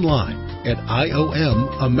us online at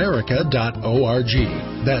iomamerica.org.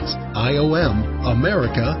 That's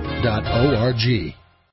iomamerica.org.